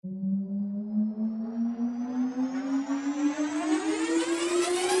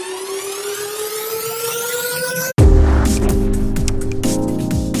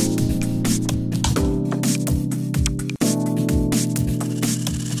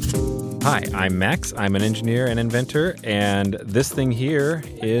Hi, I'm Max. I'm an engineer and inventor, and this thing here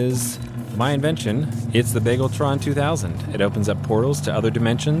is my invention. It's the Bageltron 2000. It opens up portals to other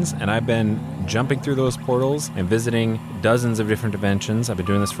dimensions, and I've been jumping through those portals and visiting dozens of different dimensions. I've been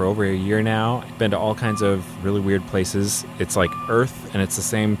doing this for over a year now. I've been to all kinds of really weird places. It's like Earth, and it's the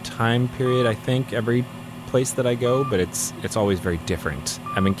same time period, I think, every place that I go, but it's always very different.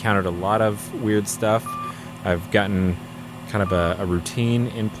 I've encountered a lot of weird stuff. I've gotten kind of a routine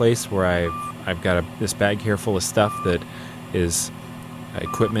in place where I've got this bag here full of stuff that is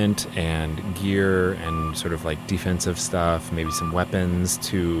equipment and gear and sort of like defensive stuff, maybe some weapons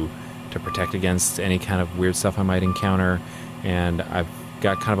to protect against any kind of weird stuff I might encounter. And I've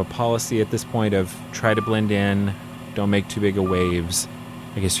got kind of a policy at this point of try to blend in, don't make too big of waves.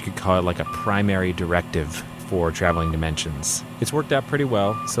 I guess you could call it like a primary directive for traveling dimensions. It's worked out pretty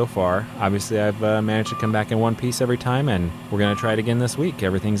well so far. Obviously, I've managed to come back in one piece every time, and we're going to try it again this week.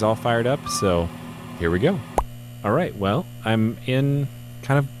 Everything's all fired up, so here we go. All right, well, I'm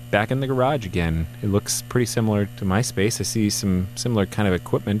kind of back in the garage again. It looks pretty similar to my space. I see some similar kind of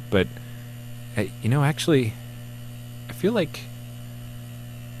equipment, but, actually, I feel like,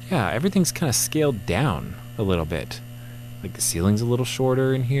 everything's kind of scaled down a little bit. Like the ceiling's a little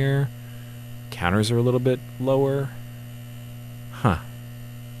shorter in here. Counters are a little bit lower. Huh.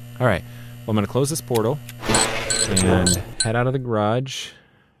 All right. Well, I'm going to close this portal and head out of the garage,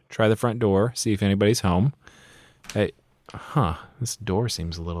 try the front door, see if anybody's home. This door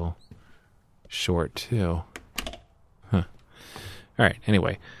seems a little short, too. All right.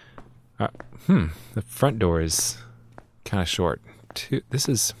 Anyway. The front door is kind of short, too. This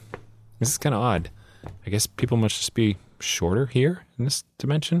is kind of odd. I guess people must just be shorter here in this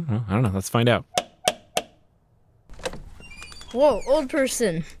dimension? Well, I don't know. Let's find out. Whoa, old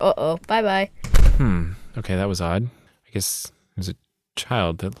person. Uh-oh. Bye-bye. Okay, that was odd. I guess there's a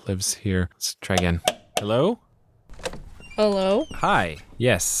child that lives here. Let's try again. Hello? Hello? Hi.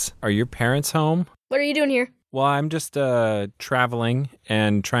 Yes. Are your parents home? What are you doing here? Well, I'm just traveling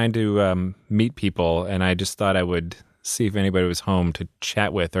and trying to meet people, and I just thought I would see if anybody was home to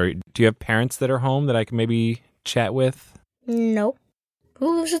chat with. Or do you have parents that are home that I can maybe chat with? No.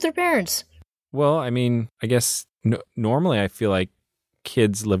 Who lives with their parents? Well, I mean, I guess normally I feel like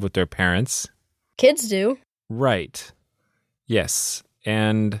kids live with their parents. Kids do. Right. Yes.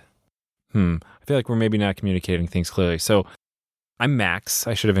 And, I feel like we're maybe not communicating things clearly. So, I'm Max.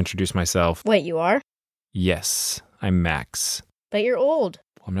 I should have introduced myself. Wait, you are? Yes, I'm Max. But you're old.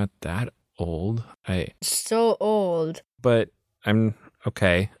 Well, I'm not that old. So old. But I'm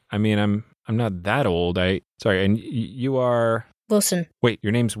okay. I mean, I'm not that old. Sorry, and you are... Wilson. Wait,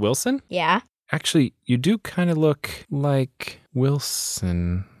 your name's Wilson? Yeah. Actually, you do kind of look like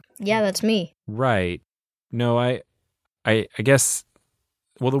Wilson. Yeah, that's me. Right. No, I guess...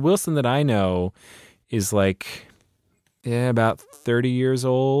 Well, the Wilson that I know is like, about 30 years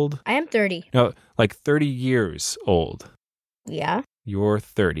old. I am 30. No, like 30 years old. Yeah? You're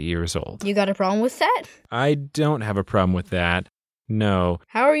 30 years old. You got a problem with that? I don't have a problem with that. No.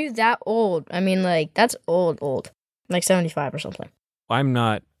 How are you that old? I mean, like, that's old. Like 75 or something. I'm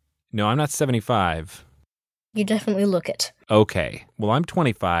not 75. You definitely look it. Okay. Well, I'm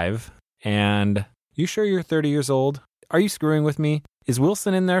 25, and you sure you're 30 years old? Are you screwing with me? Is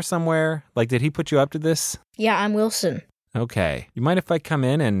Wilson in there somewhere? Like, did he put you up to this? Yeah, I'm Wilson. Okay. You mind if I come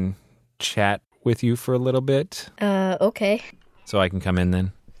in and chat with you for a little bit? Okay. So I can come in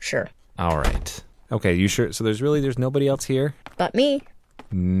then? Sure. All right. Okay, you sure? So there's nobody else here? But me.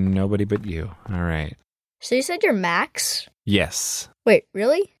 Nobody but you. All right. So you said you're Max? Yes. Wait,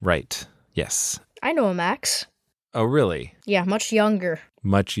 really? Right. Yes. I know a Max. Oh, really? Yeah, much younger.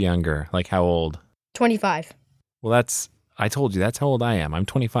 Much younger. Like how old? 25. Well, I told you, that's how old I am. I'm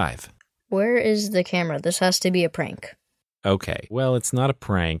 25. Where is the camera? This has to be a prank. Okay. Well, it's not a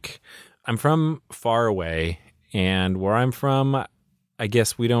prank. I'm from far away, and where I'm from, I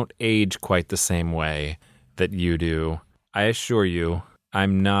guess we don't age quite the same way that you do. I assure you,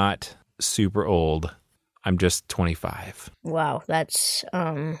 I'm not super old. I'm just 25. Wow, that's,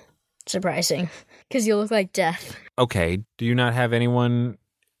 surprising. Because you look like death. Okay. Do you not have anyone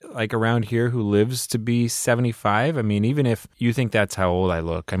like around here who lives to be 75? I mean, even if you think that's how old I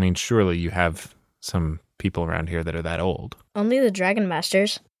look, I mean, surely you have some people around here that are that old. Only the Dragon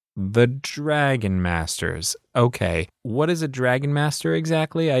Masters. The Dragon Masters. Okay. What is a Dragon Master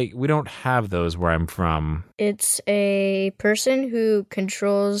exactly? We don't have those where I'm from. It's a person who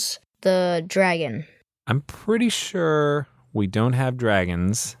controls the dragon. I'm pretty sure we don't have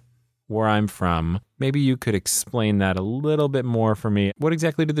dragons where I'm from. Maybe you could explain that a little bit more for me. What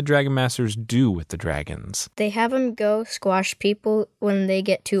exactly do the Dragon Masters do with the dragons? They have them go squash people when they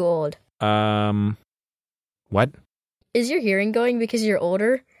get too old. What? Is your hearing going because you're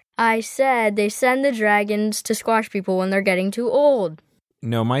older? I said they send the dragons to squash people when they're getting too old.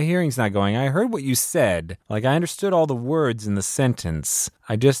 No, my hearing's not going. I heard what you said. Like, I understood all the words in the sentence.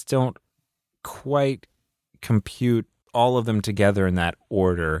 I just don't quite compute all of them together in that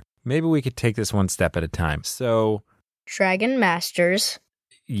order. Maybe we could take this one step at a time. So, Dragon Masters.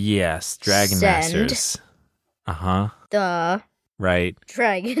 yes, Dragon Send Masters. Uh-huh. The Right.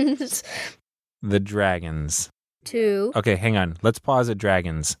 dragons The dragons. to Okay, hang on. Let's pause at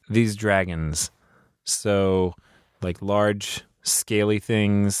dragons. These dragons. So, like large, scaly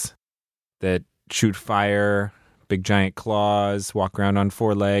things that shoot fire, big giant claws, walk around on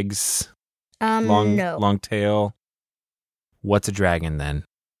four legs, no. long tail. What's a dragon then?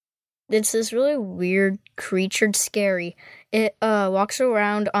 It's this really weird creature. It's scary. It walks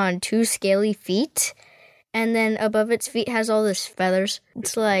around on two scaly feet, and then above its feet has all this feathers.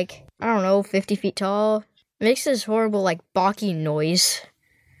 It's like, I don't know, 50 feet tall. It makes this horrible, like, barking noise.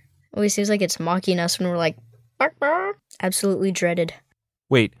 Always seems like it's mocking us when we're like, bark, bark. Absolutely dreaded.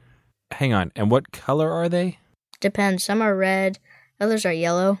 Wait, hang on. And what color are they? Depends. Some are red, others are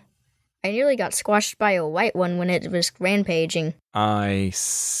yellow. I nearly got squashed by a white one when it was rampaging. I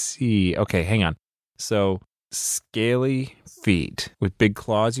see. Okay, hang on. So, scaly feet with big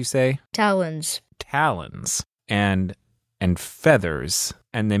claws, you say? Talons. Talons and feathers,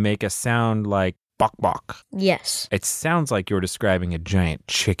 and they make a sound like bok bok. Yes. It sounds like you're describing a giant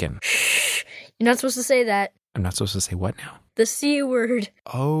chicken. Shh. You're not supposed to say that. I'm not supposed to say what now? The C word.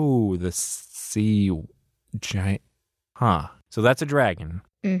 Oh, the sea giant. Huh. So that's a dragon.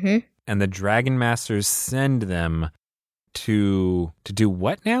 Mm-hmm. And the Dragon Masters send them to do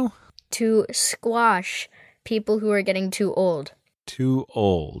what now? To squash people who are getting too old. Too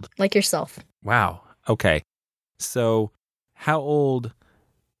old. Like yourself. Wow. Okay. So how old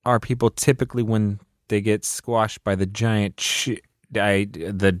are people typically when they get squashed by the giant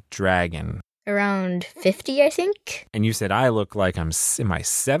the dragon? Around 50, I think. And you said I look like I'm in my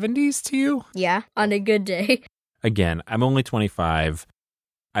 70s to you? Yeah, on a good day. Again, I'm only 25.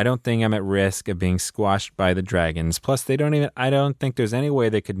 I don't think I'm at risk of being squashed by the dragons. Plus, I don't think there's any way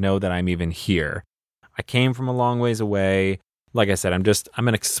they could know that I'm even here. I came from a long ways away. Like I said, I'm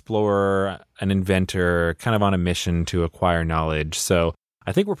an explorer, an inventor, kind of on a mission to acquire knowledge. So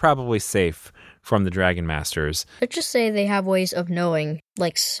I think we're probably safe from the Dragon Masters. Let's just say they have ways of knowing,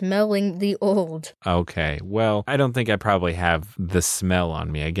 like smelling the old. Okay, well, I don't think I probably have the smell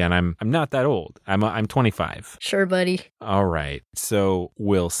on me. Again, I'm not that old. I'm 25. Sure, buddy. All right. So,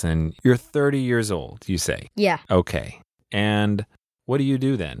 Wilson, you're 30 years old, you say? Yeah. Okay. And what do you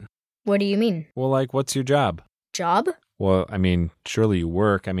do then? What do you mean? Well, like, what's your job? Job? Well, I mean, surely you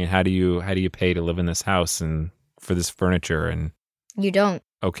work. I mean, how do you pay to live in this house and for this furniture and... You don't.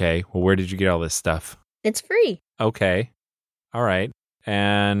 Okay. Well, where did you get all this stuff? It's free. Okay. All right.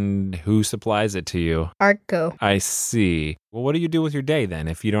 And who supplies it to you? Artco. I see. Well, what do you do with your day then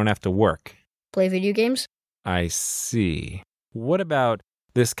if you don't have to work? Play video games? I see. What about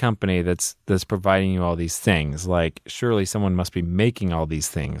this company that's providing you all these things? Like, surely someone must be making all these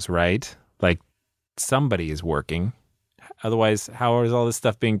things, right? Like, somebody is working. Otherwise, how is all this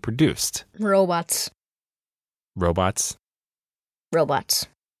stuff being produced? Robots. Robots? Robots.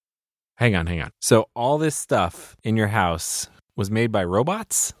 Hang on. So all this stuff in your house was made by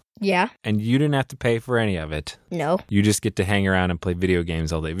robots? Yeah. And you didn't have to pay for any of it? No. You just get to hang around and play video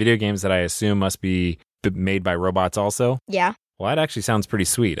games all day. Video games that I assume must be made by robots also? Yeah. Well, that actually sounds pretty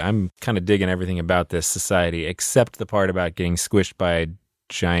sweet. I'm kind of digging everything about this society, except the part about getting squished by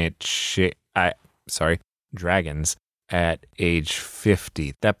giant dragons at age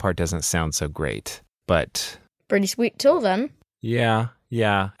 50. That part doesn't sound so great, but... Pretty sweet till then. Yeah.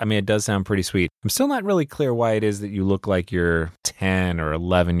 I mean, it does sound pretty sweet. I'm still not really clear why it is that you look like you're 10 or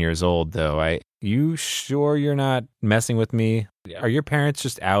 11 years old, though. You sure you're not messing with me? Are your parents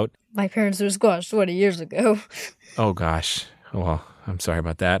just out? My parents were squashed 20 years ago. Oh, gosh. Well, I'm sorry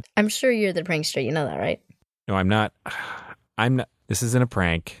about that. I'm sure you're the prankster. You know that, right? No, I'm not. This isn't a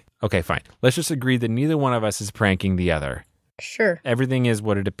prank. Okay, fine. Let's just agree that neither one of us is pranking the other. Sure. Everything is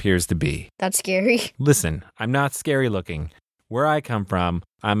what it appears to be. That's scary. Listen, I'm not scary looking. Where I come from,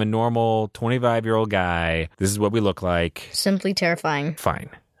 I'm a normal 25-year-old guy. This is what we look like. Simply terrifying. Fine.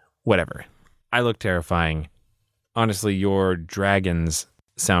 Whatever. I look terrifying. Honestly, your dragons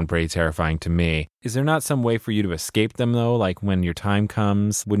sound pretty terrifying to me. Is there not some way for you to escape them, though? Like when your time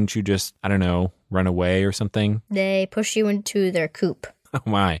comes, wouldn't you just, I don't know, run away or something? They push you into their coop. Oh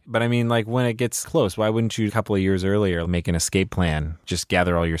my. But I mean, like when it gets close, why wouldn't you a couple of years earlier make an escape plan? Just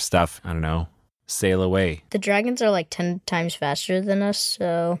gather all your stuff, I don't know, sail away. The dragons are like 10 times faster than us,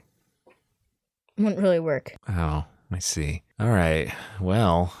 so wouldn't really work. Oh, I see. All right.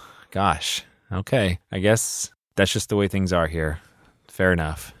 Well, gosh. Okay. I guess that's just the way things are here. Fair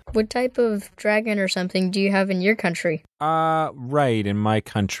enough. What type of dragon or something do you have in your country? Right, in my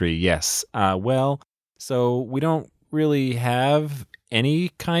country, yes. Well, so we don't really have any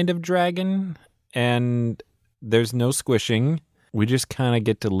kind of dragon, and there's no squishing. We just kind of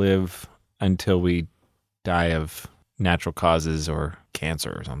get to live until we die of natural causes or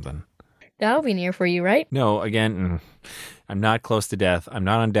cancer or something. That'll be near for you, right? No, again, I'm not close to death. I'm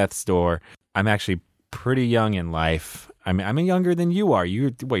not on death's door. I'm actually pretty young in life. I'm younger than you are.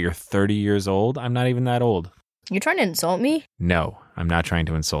 You're 30 years old? I'm not even that old. You're trying to insult me? No, I'm not trying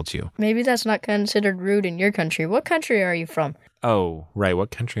to insult you. Maybe that's not considered rude in your country. What country are you from? Oh, right.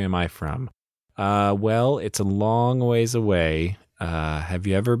 What country am I from? Well, it's a long ways away. Have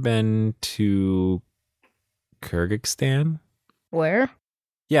you ever been to Kyrgyzstan? Where?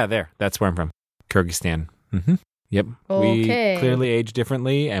 Yeah, there. That's where I'm from. Kyrgyzstan. Mm-hmm. Yep. Okay. We clearly age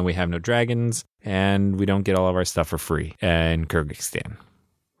differently, and we have no dragons, and we don't get all of our stuff for free in Kyrgyzstan.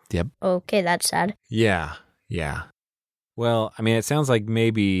 Yep. Okay, that's sad. Yeah. Well, I mean, it sounds like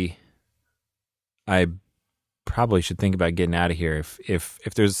maybe I probably should think about getting out of here. If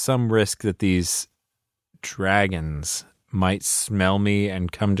there's some risk that these dragons might smell me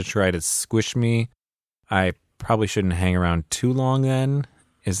and come to try to squish me, I probably shouldn't hang around too long then.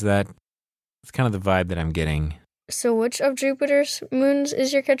 It's kind of the vibe that I'm getting. So which of Jupiter's moons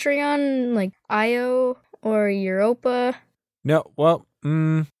is your country on? Like Io or Europa? No, well,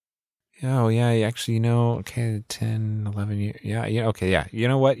 oh, yeah, actually, okay, 10, 11 years. Yeah, okay, yeah. You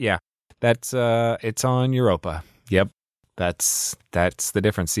know what? Yeah, that's, it's on Europa. Yep, that's the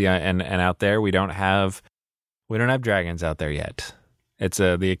difference. See, and out there, we don't have dragons out there yet. It's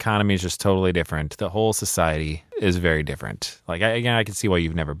the economy is just totally different. The whole society is very different. Like, I can see why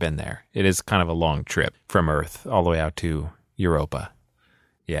you've never been there. It is kind of a long trip from Earth all the way out to Europa.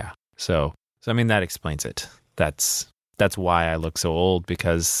 Yeah. So I mean, that explains it. That's why I look so old,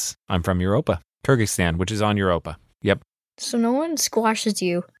 because I'm from Europa. Kyrgyzstan, which is on Europa. Yep. So no one squashes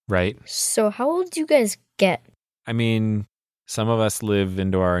you. Right. So how old do you guys get? I mean, some of us live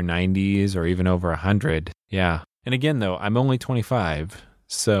into our 90s or even over 100. Yeah. And again, though, I'm only 25,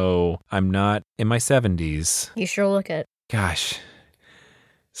 so I'm not in my 70s. You sure look it. Gosh,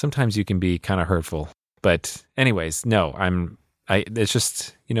 sometimes you can be kind of hurtful. But anyways, no, it's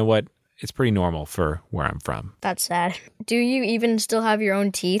just, you know what? It's pretty normal for where I'm from. That's sad. Do you even still have your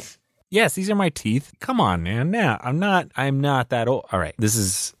own teeth? Yes, these are my teeth. Come on, man. Nah, I'm not that old. All right, this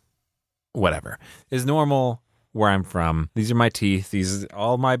is whatever. It's normal where I'm from. These are my teeth.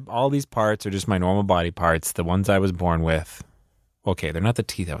 All these parts are just my normal body parts, the ones I was born with. Okay, they're not the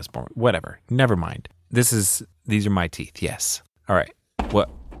teeth I was born with. Whatever. Never mind. These are my teeth. Yes. All right.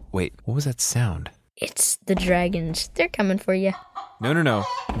 Wait, what was that sound? It's the dragons. They're coming for you. No.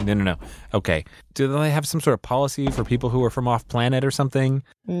 Okay. Do they have some sort of policy for people who are from off planet or something?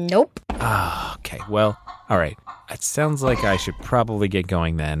 Nope. Okay. Well, all right. It sounds like I should probably get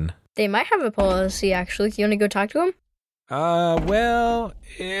going then. They might have a policy, actually. You want to go talk to them? Well,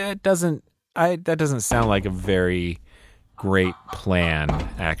 it doesn't. That doesn't sound like a very great plan,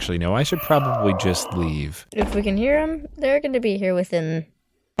 actually. No, I should probably just leave. If we can hear them, they're going to be here within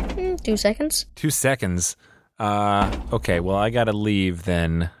 2 seconds. 2 seconds? Okay, well, I gotta leave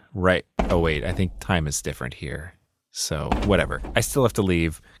then. Right. Oh, wait, I think time is different here. So, whatever. I still have to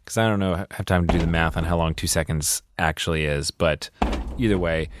leave, because I don't have time to do the math on how long 2 seconds actually is, but either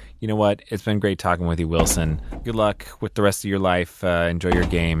way, you know what? It's been great talking with you, Wilson. Good luck with the rest of your life. Enjoy your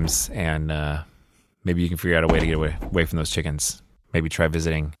games, and maybe you can figure out a way to get away from those chickens. Maybe try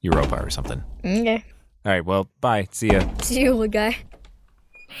visiting Europa or something. Okay. All right, well, bye. See ya. See you, old guy.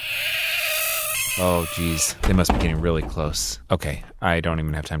 Oh, geez. They must be getting really close. Okay, I don't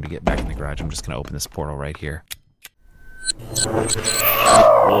even have time to get back in the garage. I'm just going to open this portal right here.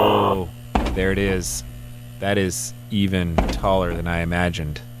 Whoa, there it is. That is even taller than I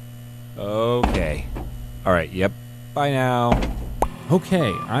imagined. Okay. All right, yep. Bye now.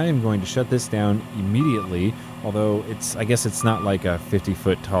 Okay, I am going to shut this down immediately, although I guess it's not like a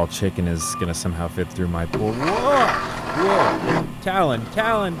 50-foot tall chicken is going to somehow fit through my pool. Whoa! Talon.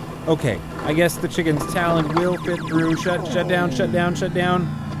 Okay, I guess the chicken's talon will fit through. Shut down.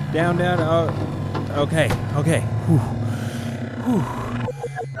 Down. Oh, okay. Whew.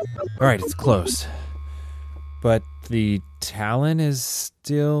 All right, it's closed. But the talon is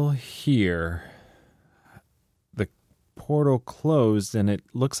still here. The portal closed, and it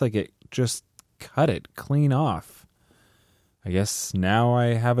looks like it just cut it clean off. I guess now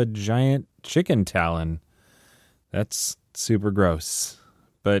I have a giant chicken talon. That's super gross.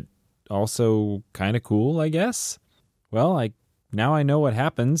 But also kind of cool, I guess. Well, now I know what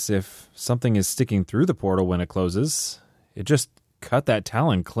happens if something is sticking through the portal when it closes. It just cut that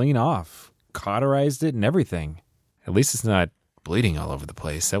talon clean off, cauterized it and everything. At least it's not bleeding all over the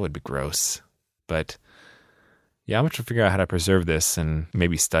place. That would be gross. But yeah, I'm going to figure out how to preserve this and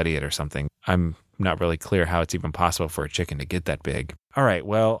maybe study it or something. I'm not really clear how it's even possible for a chicken to get that big. All right,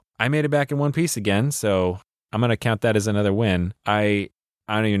 well, I made it back in one piece again, so I'm going to count that as another win. I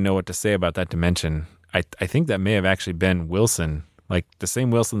don't even know what to say about that dimension. I think that may have actually been Wilson, like the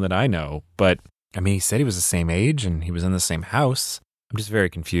same Wilson that I know. But, I mean, he said he was the same age and he was in the same house. I'm just very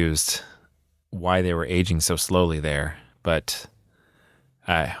confused why they were aging so slowly there. But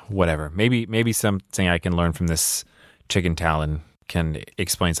whatever. Maybe something I can learn from this chicken talon can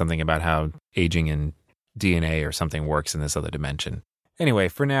explain something about how aging in DNA or something works in this other dimension. Anyway,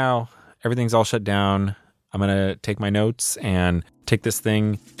 for now, everything's all shut down. I'm going to take my notes and take this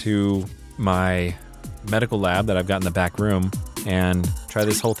thing to my medical lab that I've got in the back room and try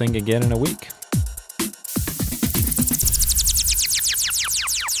this whole thing again in a week.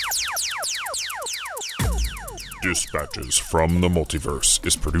 Dispatches from the Multiverse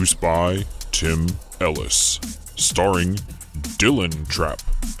is produced by Tim Ellis, starring Dylan Trapp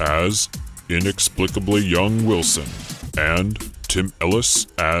as inexplicably young Wilson and Tim Ellis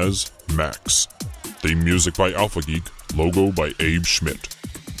as Max. Theme music by Alpha Geek, logo by Abe Schmidt.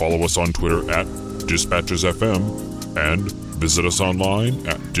 Follow us on Twitter at DispatchesFM and visit us online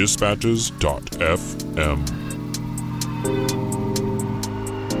at dispatches.fm.